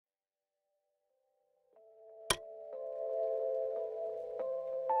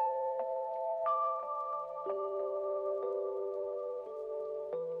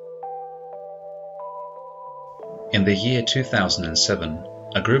In the year 2007,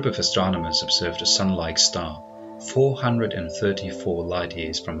 a group of astronomers observed a Sun-like star 434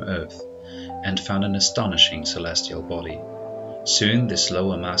 light-years from Earth and found an astonishing celestial body. Soon this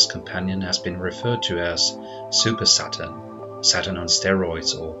lower-mass companion has been referred to as Super Saturn, Saturn on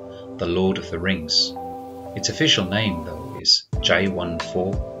steroids, or the Lord of the Rings. Its official name, though, is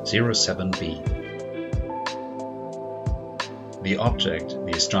J1407b. The object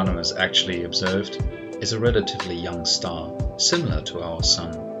the astronomers actually observed is a relatively young star, similar to our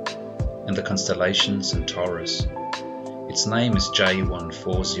Sun, in the constellation Centaurus. Its name is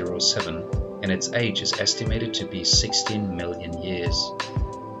J1407, and its age is estimated to be 16 million years.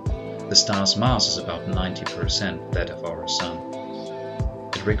 The star's mass is about 90% that of our Sun.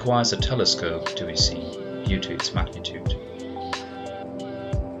 It requires a telescope to be seen due to its magnitude.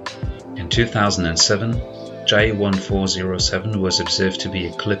 In 2007, J1407 was observed to be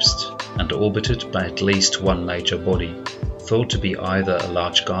eclipsed and orbited by at least one major body, thought to be either a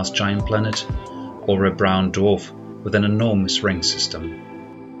large gas giant planet or a brown dwarf with an enormous ring system.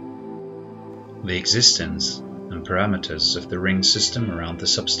 The existence and parameters of the ring system around the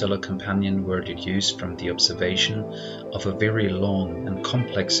substellar companion were deduced from the observation of a very long and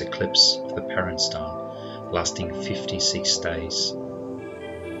complex eclipse of the parent star, lasting 56 days.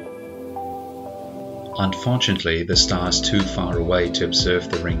 Unfortunately, the star is too far away to observe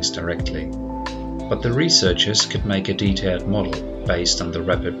the rings directly, but the researchers could make a detailed model based on the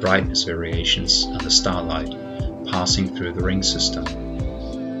rapid brightness variations and the starlight passing through the ring system.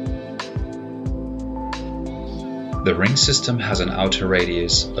 The ring system has an outer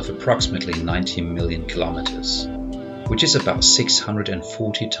radius of approximately 90 million kilometers, which is about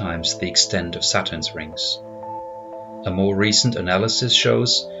 640 times the extent of Saturn's rings. A more recent analysis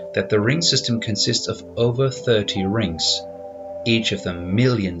shows that the ring system consists of over 30 rings, each of them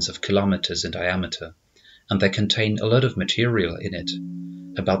millions of kilometers in diameter, and they contain a lot of material in it,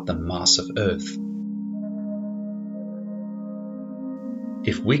 about the mass of Earth.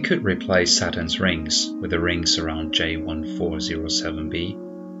 If we could replace Saturn's rings with the rings around J1407b,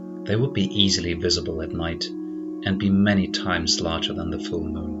 they would be easily visible at night and be many times larger than the full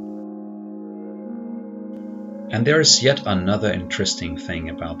moon. And there is yet another interesting thing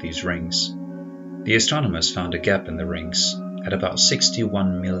about these rings. The astronomers found a gap in the rings at about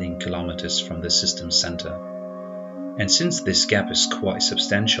 61 million kilometers from the system's center. And since this gap is quite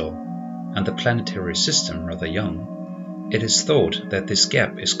substantial and the planetary system rather young, it is thought that this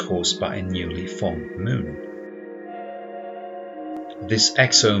gap is caused by a newly formed moon. This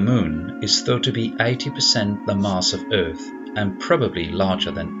exomoon is thought to be 80% the mass of Earth and probably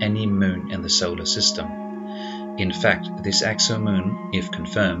larger than any moon in the solar system. In fact, this exomoon, if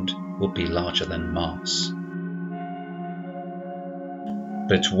confirmed, would be larger than Mars.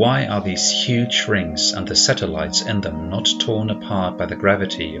 But why are these huge rings and the satellites in them not torn apart by the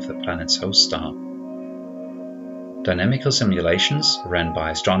gravity of the planet's host star? Dynamical simulations run by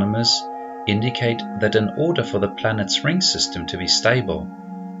astronomers indicate that in order for the planet's ring system to be stable,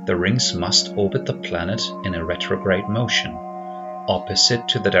 the rings must orbit the planet in a retrograde motion, opposite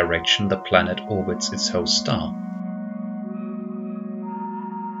to the direction the planet orbits its host star.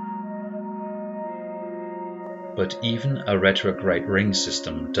 But even a retrograde ring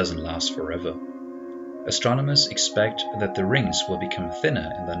system doesn't last forever. Astronomers expect that the rings will become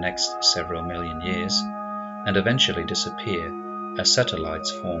thinner in the next several million years and eventually disappear as satellites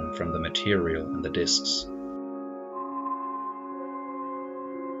form from the material in the disks.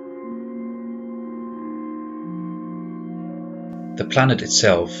 The planet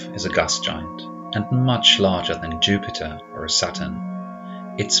itself is a gas giant and much larger than Jupiter or Saturn.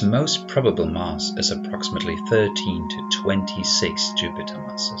 Its most probable mass is approximately 13 to 26 Jupiter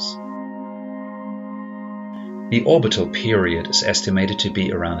masses. The orbital period is estimated to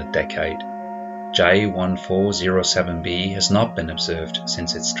be around a decade. J1407b has not been observed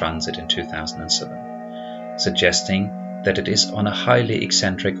since its transit in 2007, suggesting that it is on a highly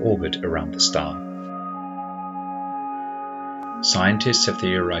eccentric orbit around the star. Scientists have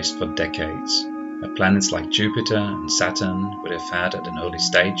theorized for decades that planets like Jupiter and Saturn would have had at an early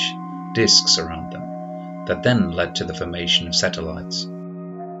stage disks around them that then led to the formation of satellites.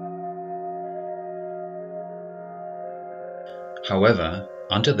 However,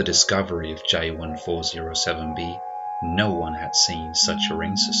 until the discovery of J1407b, no one had seen such a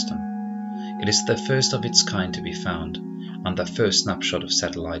ring system. It is the first of its kind to be found, and the first snapshot of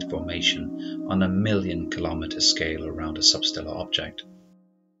satellite formation on a 1,000,000-kilometer scale around a substellar object.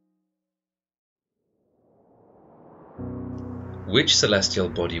 Which celestial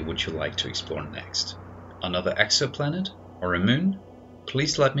body would you like to explore next? Another exoplanet or a moon?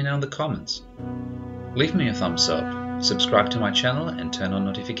 Please let me know in the comments. Leave me a thumbs up, subscribe to my channel and turn on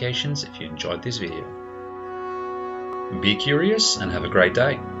notifications if you enjoyed this video. Be curious and have a great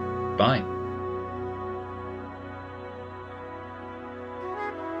day. Bye.